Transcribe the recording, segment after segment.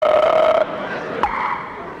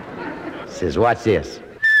is. Watch this.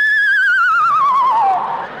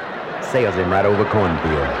 Sails him right over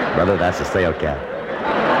cornfield. Brother, that's a sail cat.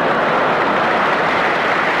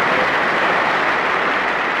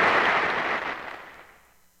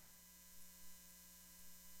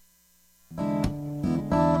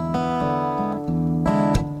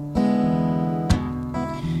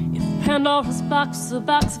 If Pandora's box is a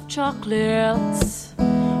box of chocolates,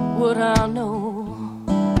 would I know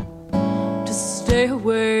to stay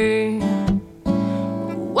away?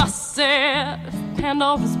 Oh, I said, if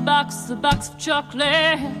Pandora's box is a box of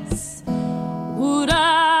chocolates, would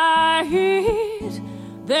I eat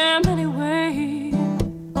them anyway?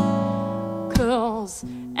 'Cause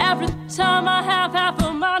every time I have half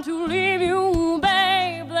a mind to leave you,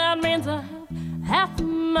 babe, that means I have half a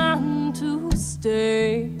mind to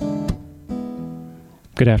stay.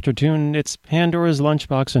 Good afternoon. It's Pandora's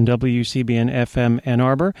Lunchbox on WCBN FM Ann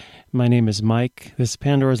Arbor. My name is Mike. This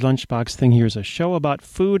Pandora's Lunchbox thing here is a show about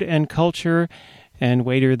food and culture. And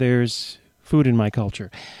waiter, there's food in my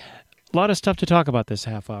culture. A lot of stuff to talk about this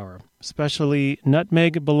half hour, especially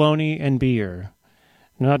nutmeg, bologna, and beer.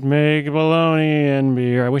 Nutmeg, bologna, and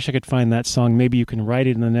beer. I wish I could find that song. Maybe you can write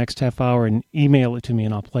it in the next half hour and email it to me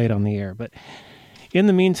and I'll play it on the air. But in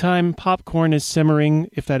the meantime, popcorn is simmering,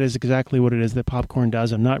 if that is exactly what it is that popcorn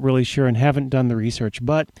does. I'm not really sure and haven't done the research,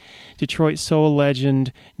 but Detroit soul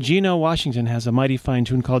legend Geno Washington has a mighty fine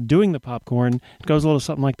tune called Doing the Popcorn. It goes a little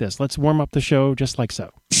something like this. Let's warm up the show just like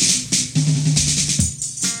so.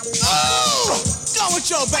 Oh! Go with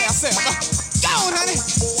your bad self. Go on, honey.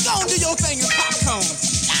 Go on, do your thing in popcorn.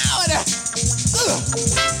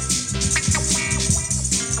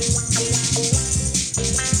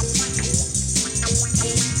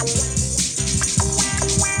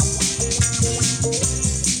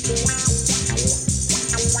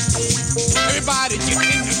 Everybody get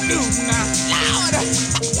in the groove now. Lord,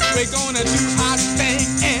 we're gonna do our thing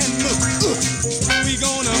and move. We're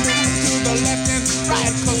gonna move to the left and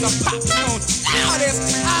right, 'cause the popcorn, Lord, is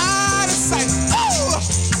out of sight. Oh!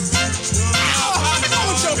 Go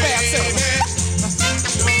with your bad self. Go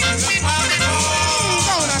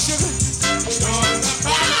on now, sugar.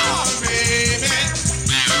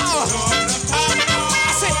 I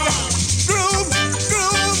said, groove,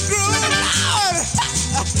 groove, groove, Lord.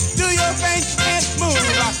 Do your thing and move. I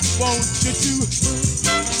want you to.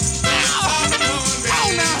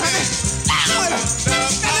 Oh, now, honey. Lord.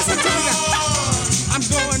 Now listen to me now. I'm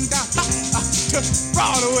going down to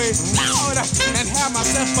Broadway, Lord, and have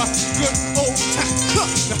myself a good old time.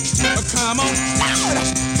 Come on, Lord.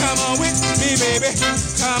 Come on with me, baby.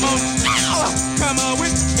 Come on, Lord. Come on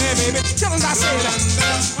with me, baby. Tell them I said,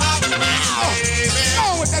 go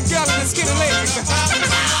on with that girl in the skinny legs.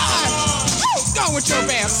 Go with your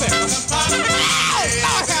bad self.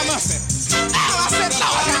 Lord have mercy. I said,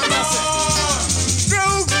 Lord have mercy.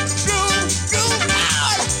 Groove, groove, groove,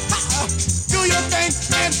 Lord. Do your thing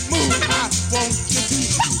and move. I want you to.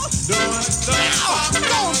 Go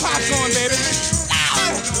on, popcorn, baby.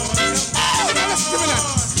 Lord. Now listen to me now.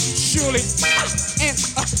 Surely and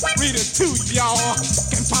read it to y'all.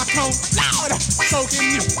 Can popcorn, Lord. So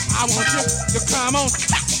can you. I want you to come on.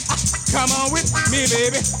 Come on with me,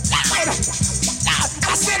 baby. Lord.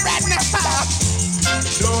 I said right now,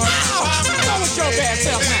 go with your bad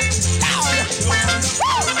self now.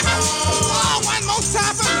 Oh, one more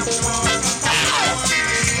time for me.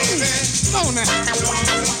 Come on now. I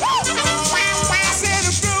said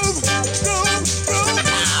groove, groove, groove,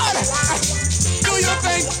 Lord. Do your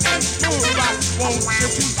thing and move. I want you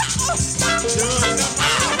to.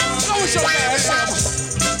 Go with your bad self.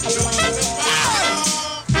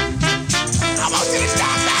 I want you to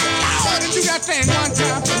stop back, Lord, and do that thing one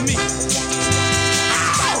time for me.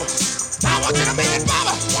 I want you to make it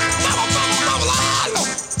bubble, bubble, bubble, bubble, Lord.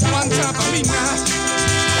 One time for me now.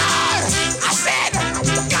 Lord, I said, go on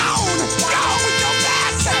with your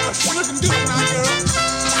bad self. You can do it now, girl.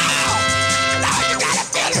 Lord, you gotta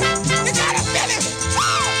feel it. You gotta feel it.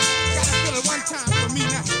 You gotta feel it one time for me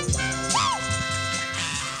now.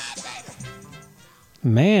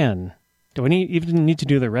 Man. Do we even need to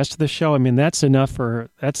do the rest of the show? I mean, that's enough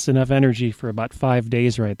energy for about 5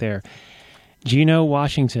 days right there. Geno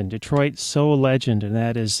Washington, Detroit soul legend, and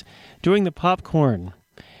that is Doing the Popcorn.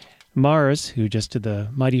 Mars, who just did the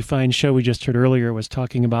mighty fine show we just heard earlier, was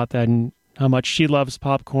talking about that and how much she loves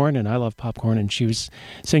popcorn, and I love popcorn, and she was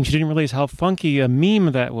saying she didn't realize how funky a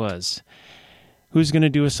meme that was. Who's going to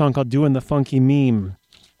do a song called Doing the Funky Meme?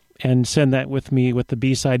 And send that with me, with the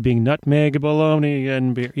B-side being nutmeg, bologna,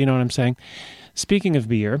 and beer. You know what I'm saying? Speaking of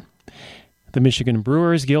beer, The Michigan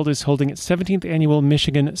Brewers Guild is holding its 17th annual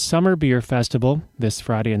Michigan Summer Beer Festival this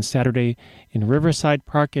Friday and Saturday in Riverside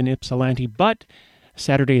Park in Ypsilanti, but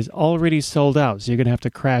Saturday is already sold out, so you're going to have to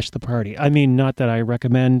crash the party. I mean, not that I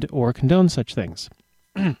recommend or condone such things.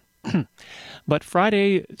 But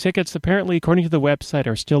Friday tickets, apparently, according to the website,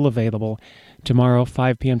 are still available. Tomorrow,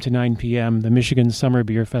 5 p.m. to 9 p.m., the Michigan Summer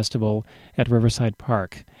Beer Festival at Riverside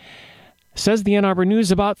Park. Says the Ann Arbor News,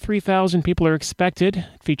 about 3,000 people are expected.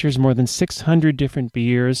 It features more than 600 different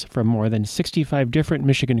beers from more than 65 different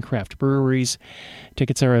Michigan craft breweries.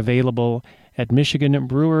 Tickets are available at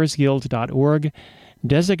michiganbrewersguild.org.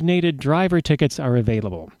 Designated driver tickets are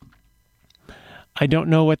available. I don't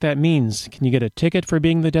know what that means. Can you get a ticket for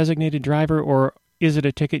being the designated driver, or is it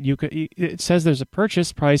a ticket you could... It says there's a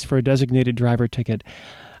purchase price for a designated driver ticket.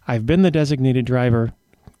 I've been the designated driver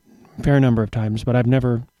a fair number of times, but I've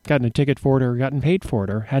never gotten a ticket for it or gotten paid for it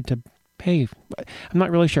or had to pay. I'm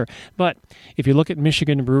not really sure. But if you look at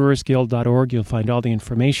michiganbrewersguild.org, you'll find all the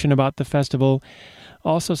information about the festival.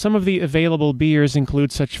 Also, some of the available beers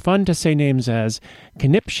include such fun-to-say names as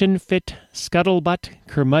Conniption Fit, Scuttlebutt,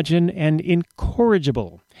 Curmudgeon, and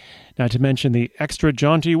Incorrigible. Not to mention the Extra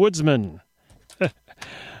Jaunty Woodsman.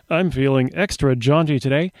 I'm feeling extra jaunty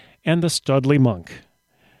today. And the Studley Monk.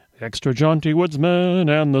 Extra Jaunty Woodsman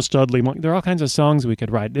and the Studley Monk. There are all kinds of songs we could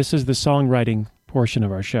write. This is the songwriting portion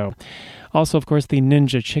of our show. Also, of course, the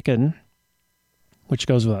Ninja Chicken, which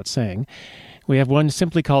goes without saying. We have one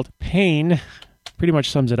simply called Pain. Pretty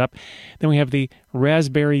much sums it up. Then we have the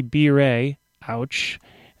Raspberry Beret, ouch,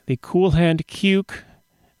 the Cool Hand Cuke,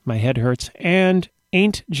 my head hurts, and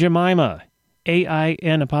Ain't Jemima,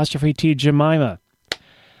 A-I-N' Jemima.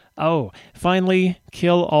 Oh, finally,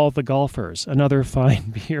 Kill All the Golfers, another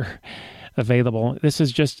fine beer available. This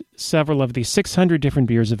is just several of the 600 different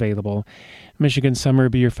beers available. Michigan Summer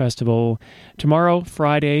Beer Festival tomorrow,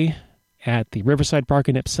 Friday, at the Riverside Park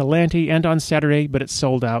in Ypsilanti, and on Saturday, but it's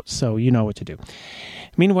sold out, so you know what to do.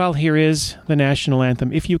 Meanwhile, here is the national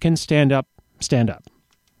anthem. If you can stand up, stand up.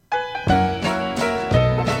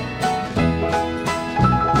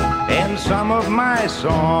 In some of my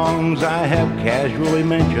songs, I have casually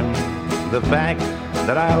mentioned the fact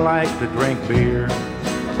that I like to drink beer.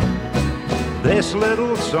 This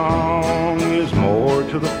little song is more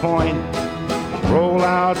to the point. Roll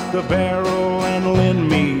out the barrel and lend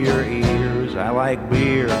me your ears. I like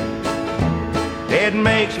beer. It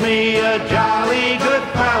makes me a jolly good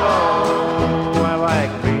fellow. I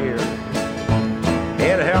like beer.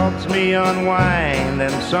 It helps me unwind,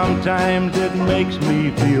 and sometimes it makes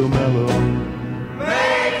me feel mellow.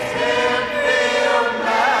 Makes him feel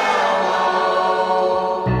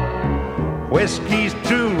mellow. Whiskey's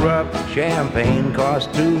too rough, champagne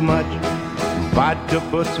costs too much. Vodka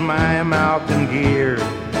puts my mouth in gear.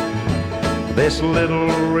 This little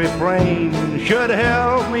refrain should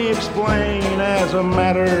help me explain. As a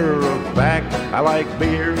matter of fact, I like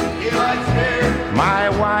beer. He likes beer. My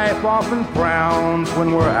wife often frowns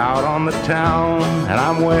when we're out on the town and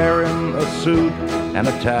I'm wearing a suit and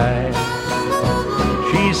a tie.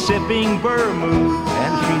 She's sipping vermouth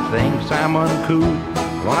and she thinks I'm uncouth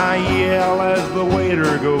when I yell as the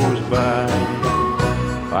waiter goes by.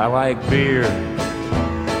 I like beer.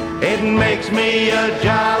 It makes me a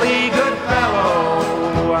jolly good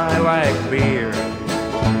fellow. I like beer.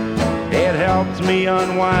 It helps me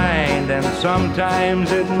unwind, and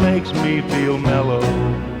sometimes it makes me feel mellow.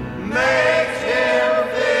 Makes him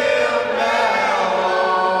feel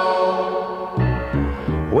mellow.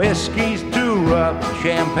 Whiskey's too rough,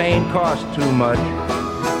 champagne costs too much.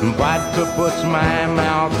 Vodka puts my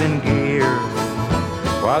mouth in gear.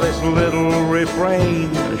 While this little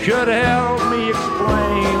refrain should help me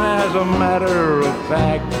explain. As a matter of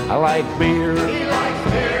fact, I like beer. He likes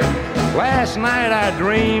beer. Last night I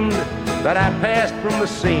dreamed that I passed from the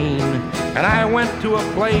scene and I went to a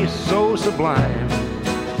place so sublime.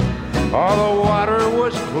 All the water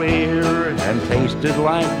was clear and tasted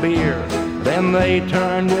like beer. Then they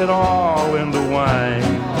turned it all into wine.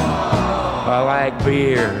 I like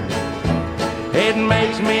beer. It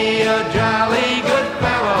makes me a jolly good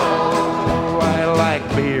fellow. I like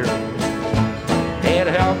beer. It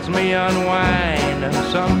helps me unwind, and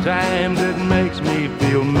sometimes it makes me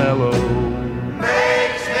feel mellow.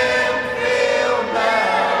 Makes him feel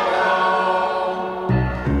mellow.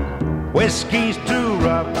 Whiskey's too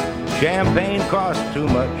rough, champagne costs too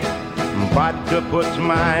much. Vodka puts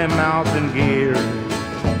my mouth in gear.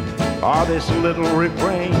 Oh, this little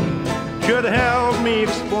refrain should help me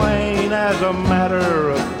explain. As a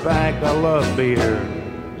matter of fact, I love beer.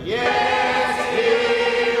 Yes,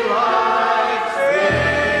 he likes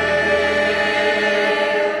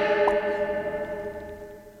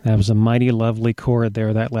That was a mighty lovely chord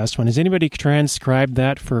there, that last one. Has anybody transcribed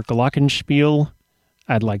that for Glockenspiel?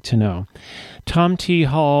 I'd like to know. Tom T.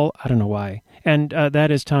 Hall, I don't know why. And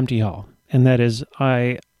that is Tom T. Hall. And that is,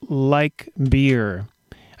 I like beer.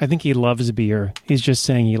 I think he loves beer. He's just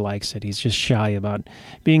saying he likes it. He's just shy about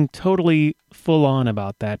being totally full on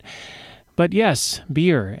about that. But yes,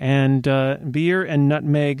 beer and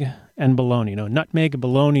nutmeg and bologna. No, nutmeg,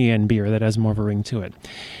 bologna, and beer. That has more of a ring to it.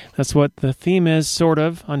 That's what the theme is, sort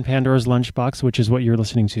of, on Pandora's Lunchbox, which is what you're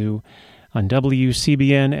listening to on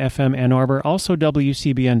WCBN FM Ann Arbor, also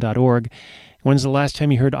WCBN.org. When's the last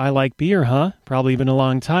time you heard I Like Beer, huh? Probably been a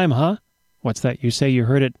long time, huh? What's that? You say you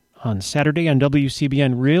heard it on Saturday on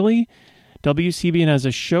WCBN. Really? WCBN has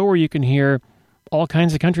a show where you can hear all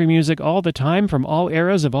kinds of country music all the time from all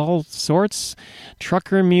eras of all sorts.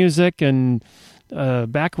 Trucker music and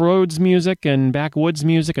backroads music and backwoods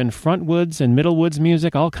music and frontwoods and middlewoods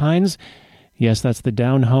music, all kinds. Yes, that's the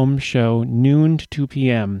Down Home Show, noon to 2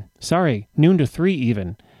 p.m. Sorry, noon to 3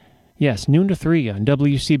 even. Yes, noon to 3 on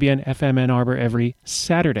WCBN FM Ann Arbor every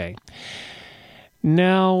Saturday.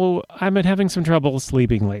 Now, I've been having some trouble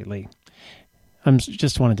sleeping lately. I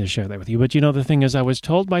just wanted to share that with you. But you know, the thing is, I was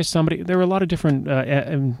told by somebody, there are a lot of different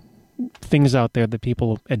things out there that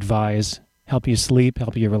people advise, help you sleep,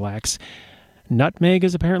 help you relax. Nutmeg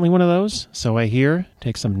is apparently one of those. So I hear,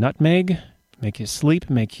 take some nutmeg, make you sleep,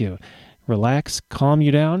 make you relax, calm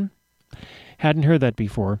you down. Hadn't heard that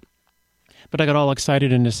before. But I got all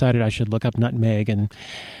excited and decided I should look up nutmeg. And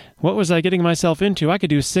what was I getting myself into? I could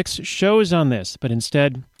do 6 shows on this, but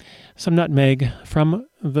instead, some nutmeg from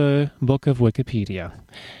the book of Wikipedia.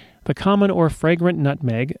 The common or fragrant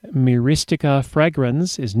nutmeg, Myristica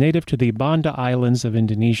fragrans, is native to the Banda Islands of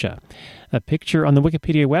Indonesia. A picture on the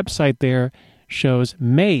Wikipedia website there shows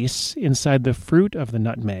mace inside the fruit of the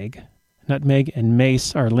nutmeg. Nutmeg and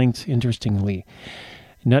mace are linked interestingly.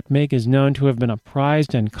 Nutmeg is known to have been a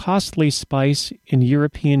prized and costly spice in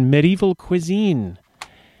European medieval cuisine.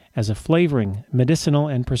 As a flavoring, medicinal,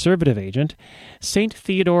 and preservative agent, St.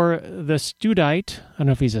 Theodore the Studite, I don't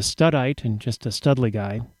know if he's a Studite and just a Studley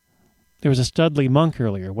guy. There was a Studley monk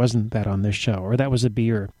earlier, wasn't that on this show? Or that was a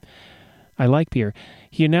beer. I like beer.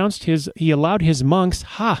 He allowed his monks,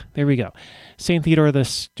 there we go. St. Theodore the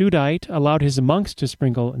Studite allowed his monks to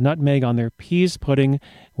sprinkle nutmeg on their peas pudding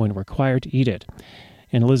when required to eat it.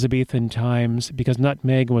 In Elizabethan times, because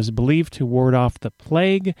nutmeg was believed to ward off the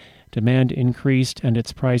plague, demand increased and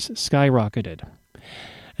its price skyrocketed.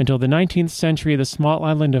 Until the 19th century, the small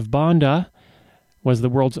island of Banda was the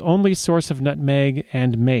world's only source of nutmeg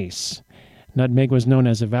and mace. Nutmeg was known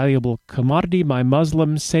as a valuable commodity by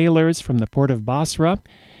Muslim sailors from the port of Basra,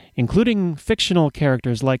 including fictional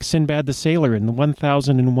characters like Sinbad the Sailor in the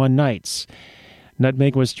 1001 Nights.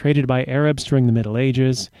 Nutmeg was traded by Arabs during the Middle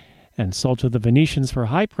Ages and sold to the Venetians for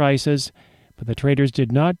high prices, but the traders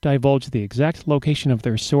did not divulge the exact location of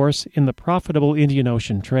their source in the profitable Indian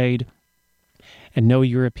Ocean trade, and no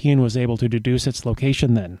European was able to deduce its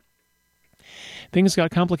location then. Things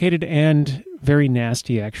got complicated and very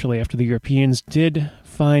nasty, actually, after the Europeans did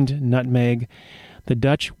find nutmeg. The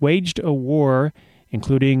Dutch waged a war,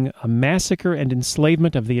 including a massacre and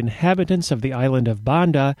enslavement of the inhabitants of the island of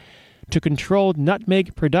Banda, to control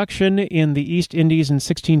nutmeg production in the East Indies in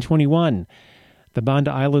 1621. The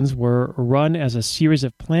Banda Islands were run as a series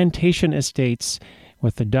of plantation estates,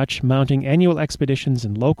 with the Dutch mounting annual expeditions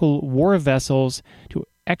and local war vessels to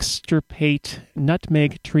extirpate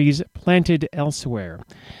nutmeg trees planted elsewhere.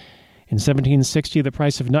 In 1760, the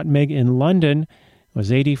price of nutmeg in London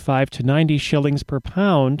was 85 to 90 shillings per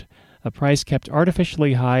pound, a price kept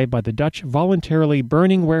artificially high by the Dutch voluntarily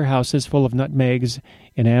burning warehouses full of nutmegs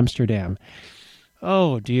in Amsterdam.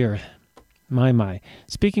 Oh, dear. My.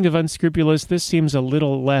 Speaking of unscrupulous, this seems a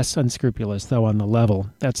little less unscrupulous, though, on the level.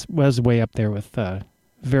 That was way up there with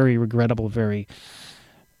very regrettable, very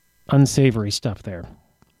unsavory stuff there.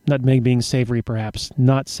 Nutmeg being savory, perhaps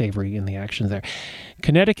not savory in the actions there.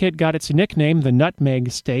 Connecticut got its nickname, the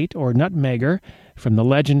Nutmeg State, or Nutmegger, from the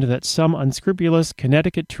legend that some unscrupulous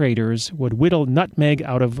Connecticut traders would whittle nutmeg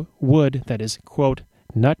out of wood that is, quote,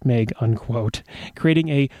 nutmeg, unquote, creating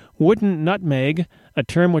a wooden nutmeg, a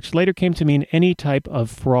term which later came to mean any type of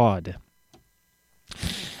fraud.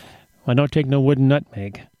 I don't take no wooden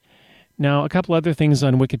nutmeg. Now, a couple other things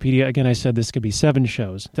on Wikipedia. Again, I said this could be 7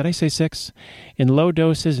 shows. Did I say 6? In low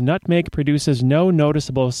doses, nutmeg produces no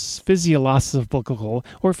noticeable physiological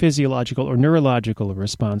or neurological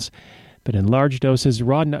response. But in large doses,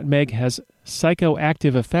 raw nutmeg has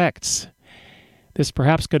psychoactive effects. This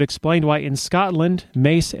perhaps could explain why in Scotland,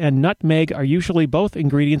 mace and nutmeg are usually both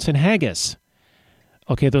ingredients in haggis.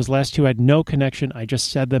 Okay, those last two had no connection. I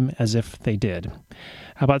just said them as if they did.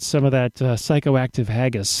 How about some of that Psychoactive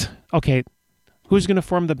Haggis? Okay, who's going to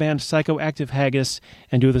form the band Psychoactive Haggis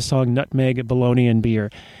and do the song Nutmeg, Bologna, and Beer?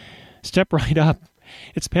 Step right up.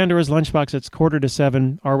 It's Pandora's Lunchbox. It's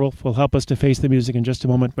 6:45. Arwolf will help us to face the music in just a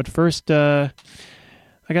moment. But first, I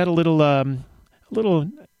got a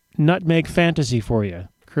little nutmeg fantasy for you,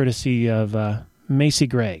 courtesy of Macy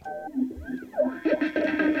Gray.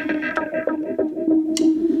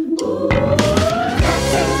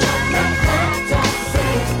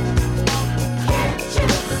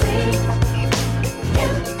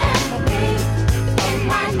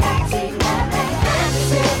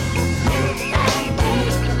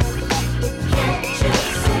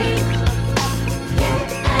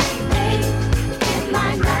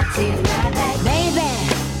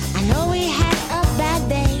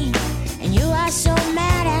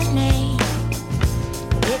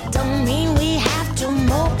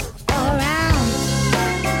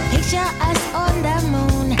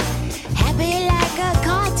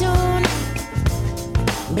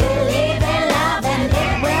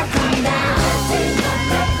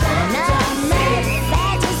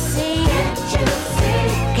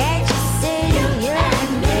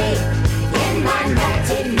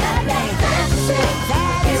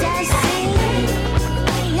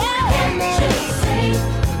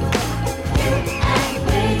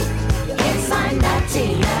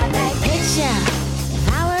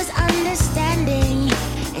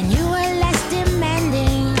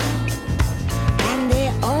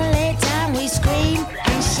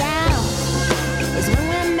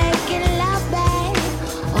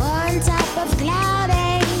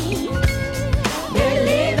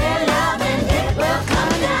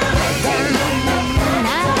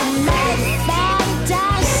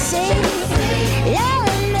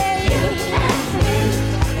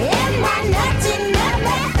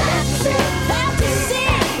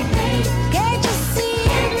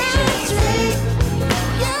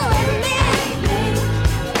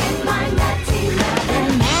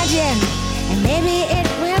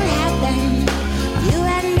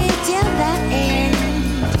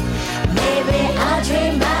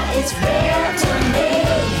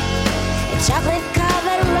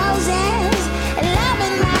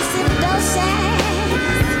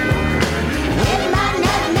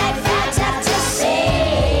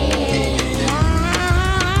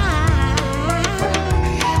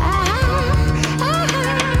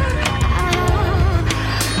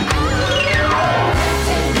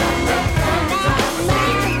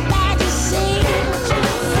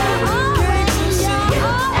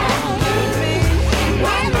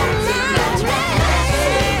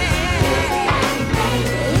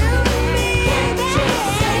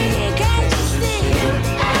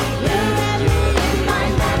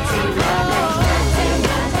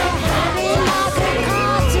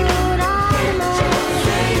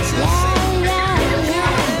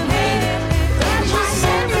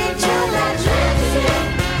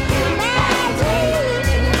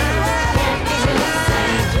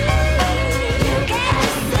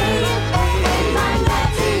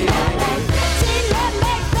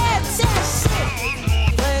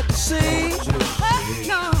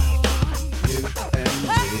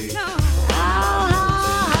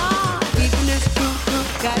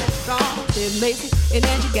 and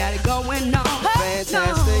then you got it going on.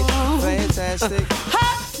 Fantastic, fantastic.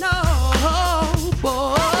 No,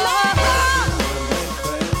 boy.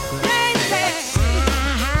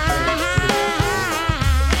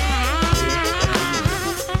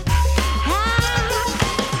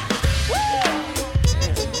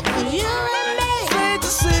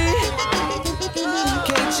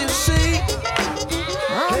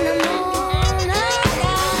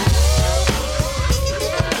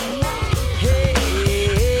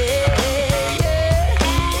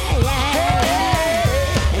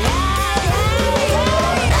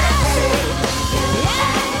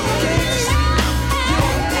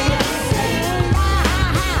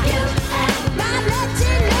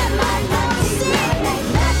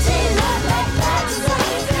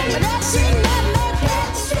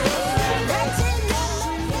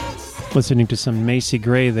 Listening to some Macy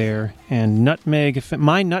Gray there, and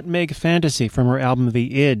My Nutmeg Fantasy from her album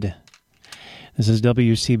The Id. This is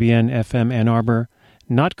WCBN FM Ann Arbor,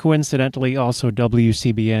 not coincidentally also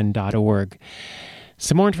WCBN.org.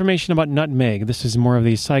 Some more information about nutmeg. This is more of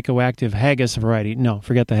the psychoactive haggis variety. No,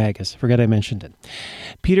 forget the haggis. Forget I mentioned it.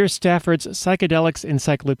 Peter Stafford's Psychedelics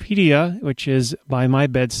Encyclopedia, which is by my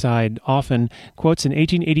bedside often, quotes an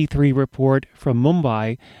 1883 report from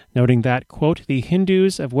Mumbai noting that, quote, the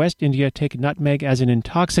Hindus of West India take nutmeg as an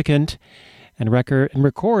intoxicant and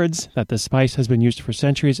records that the spice has been used for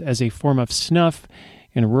centuries as a form of snuff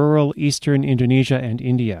in rural eastern Indonesia and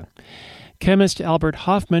India. Chemist Albert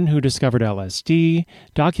Hoffman, who discovered LSD,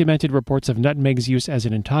 documented reports of nutmeg's use as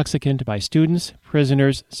an intoxicant by students,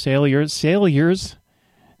 prisoners, salient sailors,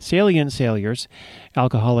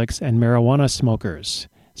 alcoholics, and marijuana smokers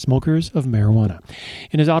of marijuana.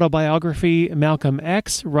 In his autobiography, Malcolm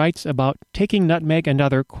X writes about taking nutmeg and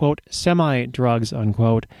other, quote, semi-drugs,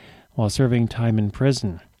 unquote, while serving time in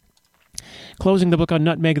prison. Closing the book on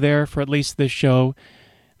nutmeg there for at least this show,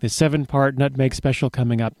 the 7-part nutmeg special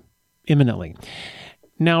coming up imminently.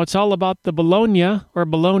 Now, it's all about the Bologna, or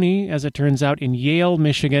bologna, as it turns out, in Yale,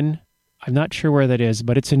 Michigan. I'm not sure where that is,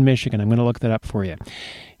 but it's in Michigan. I'm going to look that up for you.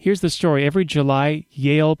 Here's the story. Every July,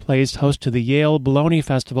 Yale plays host to the Yale Bologna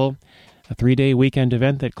Festival, a 3-day weekend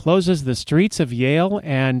event that closes the streets of Yale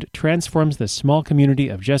and transforms the small community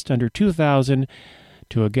of just under 2,000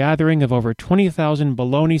 to a gathering of over 20,000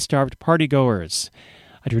 bologna-starved partygoers.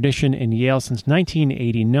 A tradition in Yale since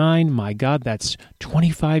 1989. My God, that's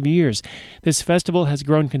 25 years. This festival has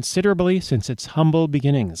grown considerably since its humble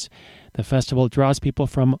beginnings. The festival draws people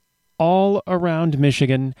from all around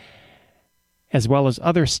Michigan, as well as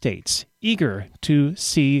other states, eager to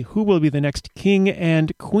see who will be the next king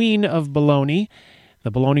and queen of bologna.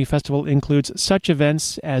 The Bologna Festival includes such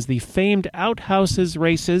events as the famed Outhouses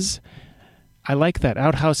races. I like that,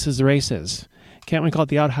 Outhouses races. Can't we call it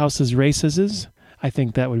the Outhouses races? I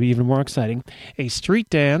think that would be even more exciting. A street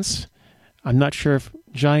dance. I'm not sure if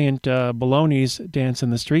giant bolognas dance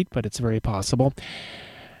in the street, but it's very possible.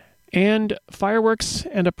 And fireworks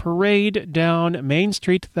and a parade down Main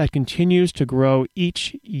Street that continues to grow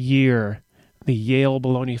each year. The Yale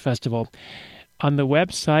Bologna Festival. On the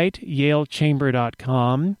website,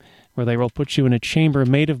 yalechamber.com, where they will put you in a chamber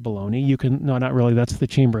made of bologna. You can, no, not really, that's the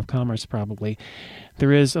Chamber of Commerce probably.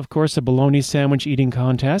 There is, of course, a bologna sandwich eating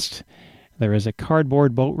contest. There is a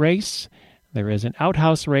cardboard boat race. There is an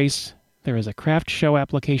outhouse race. There is a craft show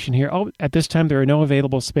application here. Oh, at this time, there are no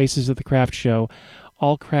available spaces at the craft show.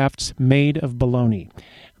 All crafts made of bologna.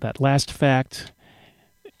 That last fact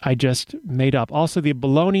I just made up. Also, the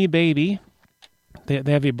Bologna Baby. They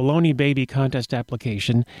have a Bologna Baby contest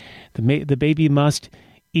application. The baby must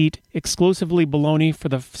eat exclusively bologna for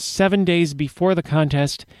the 7 days before the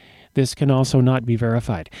contest. This can also not be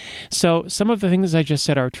verified. So some of the things I just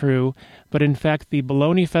said are true, but in fact the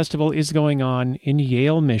Bologna Festival is going on in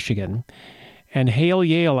Yale, Michigan. And hail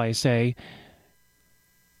Yale, I say.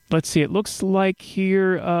 Let's see, it looks like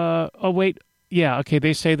here,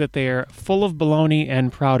 they say that they're full of bologna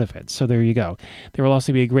and proud of it. So there you go. There will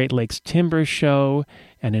also be a Great Lakes Timber Show,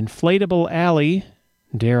 an inflatable alley,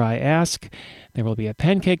 dare I ask. There will be a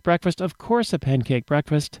pancake breakfast, of course a pancake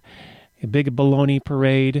breakfast. A big bologna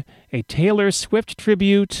parade, a Taylor Swift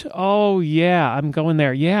tribute. Oh, yeah, I'm going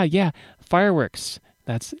there. Yeah. Fireworks.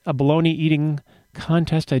 That's a bologna eating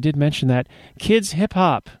contest. I did mention that. Kids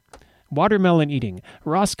hip-hop. Watermelon eating.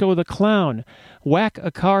 Roscoe the Clown. Whack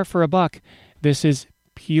a car for a buck. This is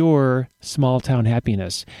pure small-town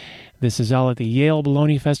happiness. This is all at the Yale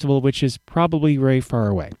Bologna Festival, which is probably very far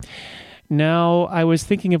away. Now, I was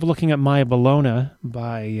thinking of looking at My Bologna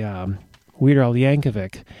by Weird Al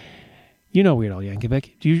Yankovic. You know Weird Al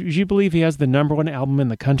Yankovic. Do you believe he has the #1 album in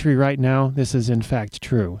the country right now? This is in fact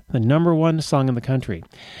true. The #1 song in the country.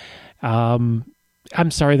 The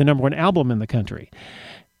 #1 album in the country.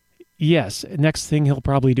 Yes, next thing he'll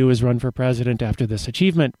probably do is run for president after this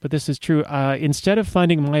achievement, but this is true. Instead of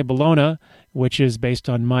finding My Bologna, which is based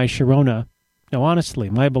on My Sharona, no, honestly,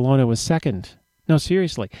 My Bologna was second. No,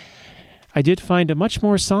 seriously. I did find a much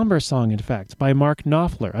more somber song, in fact, by Mark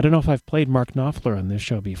Knopfler. I don't know if I've played Mark Knopfler on this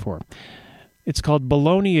show before. It's called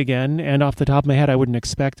Bologna Again, and off the top of my head, I wouldn't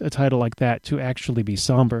expect a title like that to actually be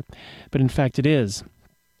somber, but in fact it is.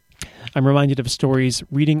 I'm reminded of stories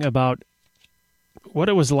reading about what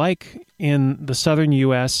it was like in the southern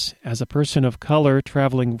U.S. as a person of color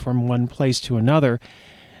traveling from one place to another,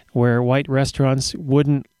 where white restaurants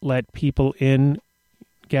wouldn't let people in,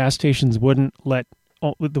 gas stations would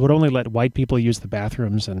only let white people use the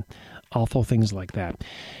bathrooms and awful things like that.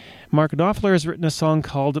 Mark Knopfler has written a song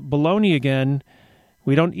called Bologna Again.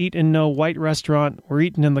 We don't eat in no white restaurant. We're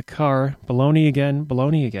eating in the car. Bologna again,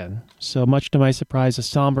 bologna again. So much to my surprise, a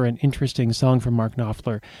somber and interesting song from Mark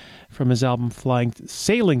Knopfler from his album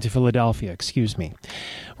Sailing to Philadelphia,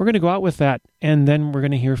 We're going to go out with that, and then we're going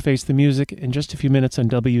to hear Face the Music in just a few minutes on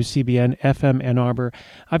WCBN FM Ann Arbor.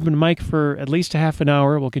 I've been Mike for at least a half an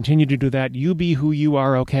hour. We'll continue to do that. You be who you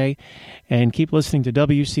are, okay? And keep listening to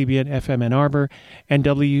WCBN FM Ann Arbor and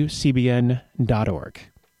WCBN.org.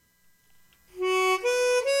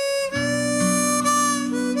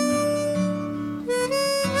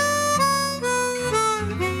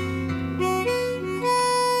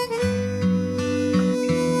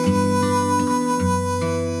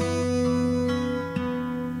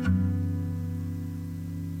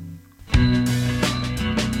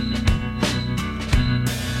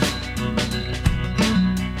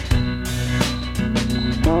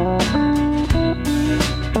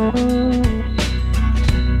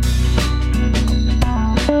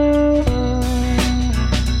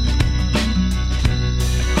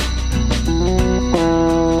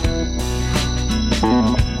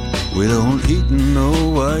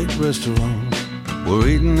 restaurant, we're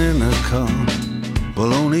eating in the car.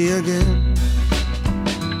 Bologna again,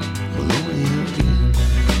 bologna again.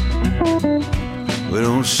 We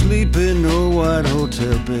don't sleep in no white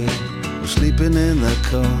hotel bed, we're sleeping in that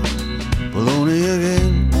car. Bologna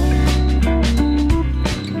again.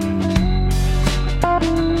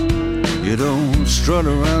 You don't strut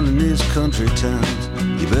around in these country towns,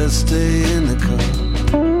 you better stay in the car.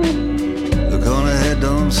 Look on ahead,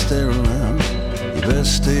 don't stare around, you better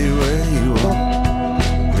stay where you are.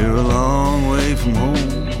 You're a long way from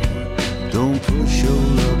home, don't push your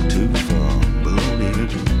luck too far. Bologna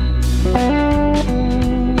again.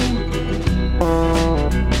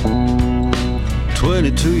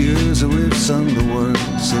 22 years that we've sung the word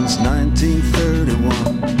since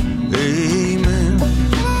 1931. Amen.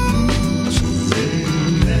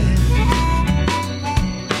 Amen.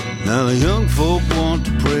 Now the young folk want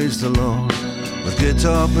to praise the Lord with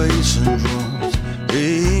guitar, bass, and drums.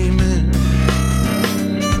 Amen.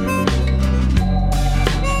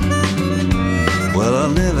 Well,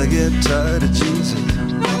 I'll never get tired of Jesus,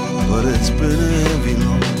 but it's been a heavy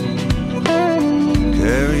load,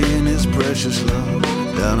 carrying his precious love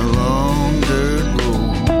down a long dirt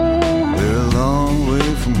road. We're a long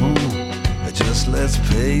way from home, just let's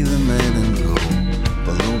pay the man and go.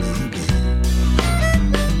 Bologna again.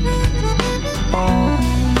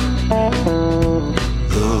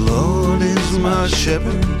 The Lord is my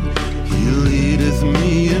shepherd, he leadeth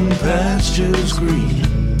me in pastures green.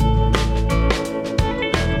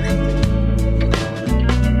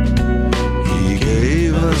 He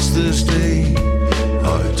gave us this day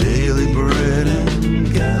our daily bread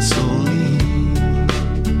and gasoline.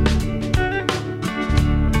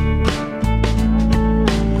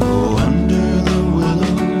 Go under the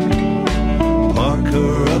willow, park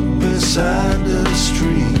her up beside the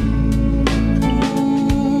stream.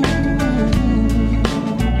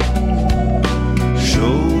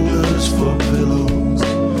 Shoulders for pillows,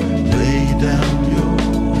 lay down your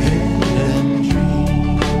head and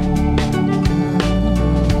dream.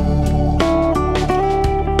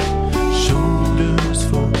 Shoulders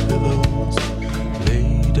for pillows, lay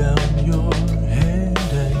down your head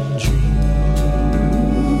and dream.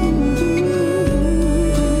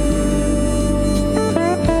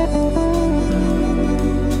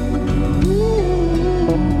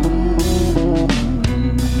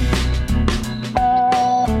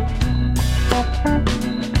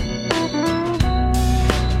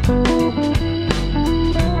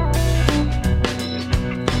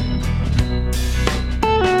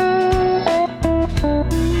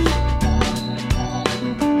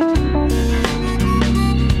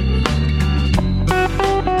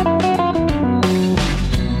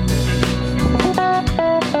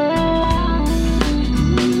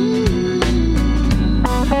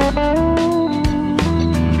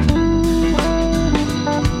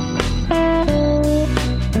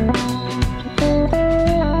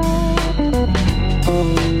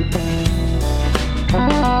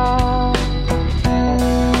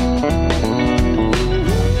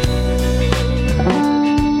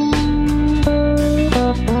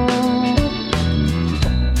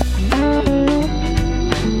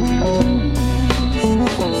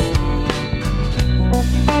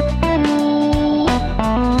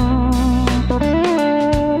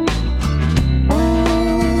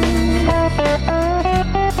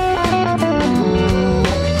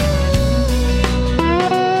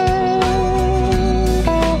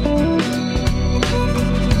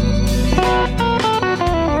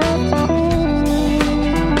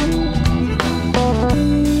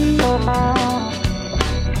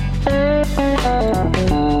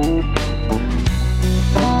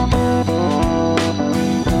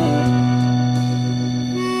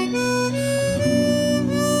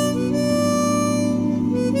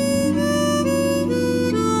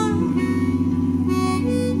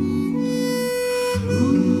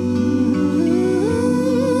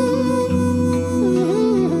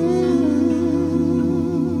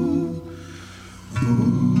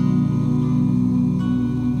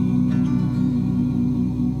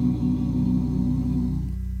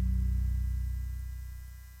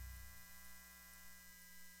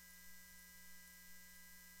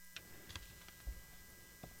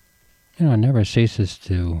 You know, it never ceases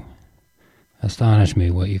to astonish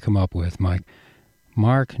me what you come up with, Mike.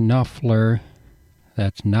 Mark Knopfler,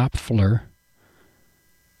 that's Knopfler,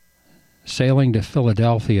 Sailing to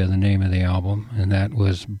Philadelphia, the name of the album, and that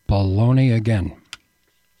was Bologna Again.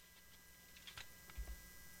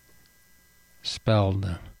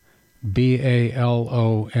 Spelled B-A-L-O-N-E-Y.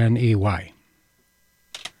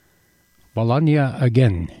 Bologna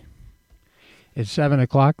Again. It's 7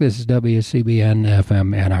 o'clock. This is WCBN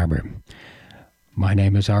FM Ann Arbor. My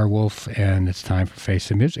name is R. Wolf, and it's time for Face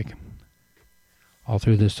the Music. All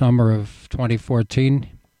through the summer of 2014,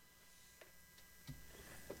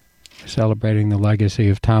 celebrating the legacy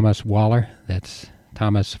of Thomas Waller. That's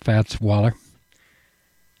Thomas Fats Waller.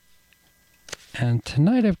 And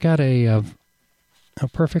tonight I've got a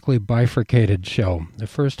perfectly bifurcated show. The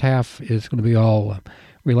first half is going to be all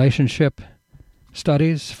relationship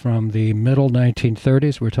studies from the middle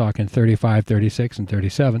 1930s. We're talking 35, 36, and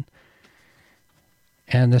 37.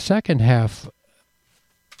 And the second half,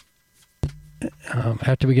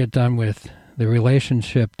 after we get done with the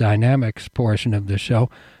relationship dynamics portion of the show,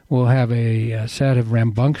 we'll have a set of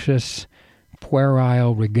rambunctious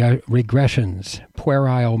puerile regressions.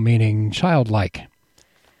 Puerile meaning childlike.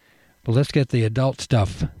 But let's get the adult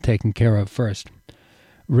stuff taken care of first.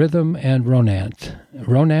 Rhythm and romance.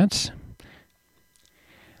 Romance?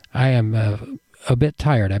 I am a bit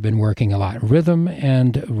tired. I've been working a lot. Rhythm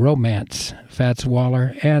and romance. Fats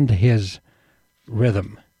Waller and his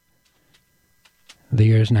rhythm. The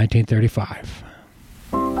year is 1935.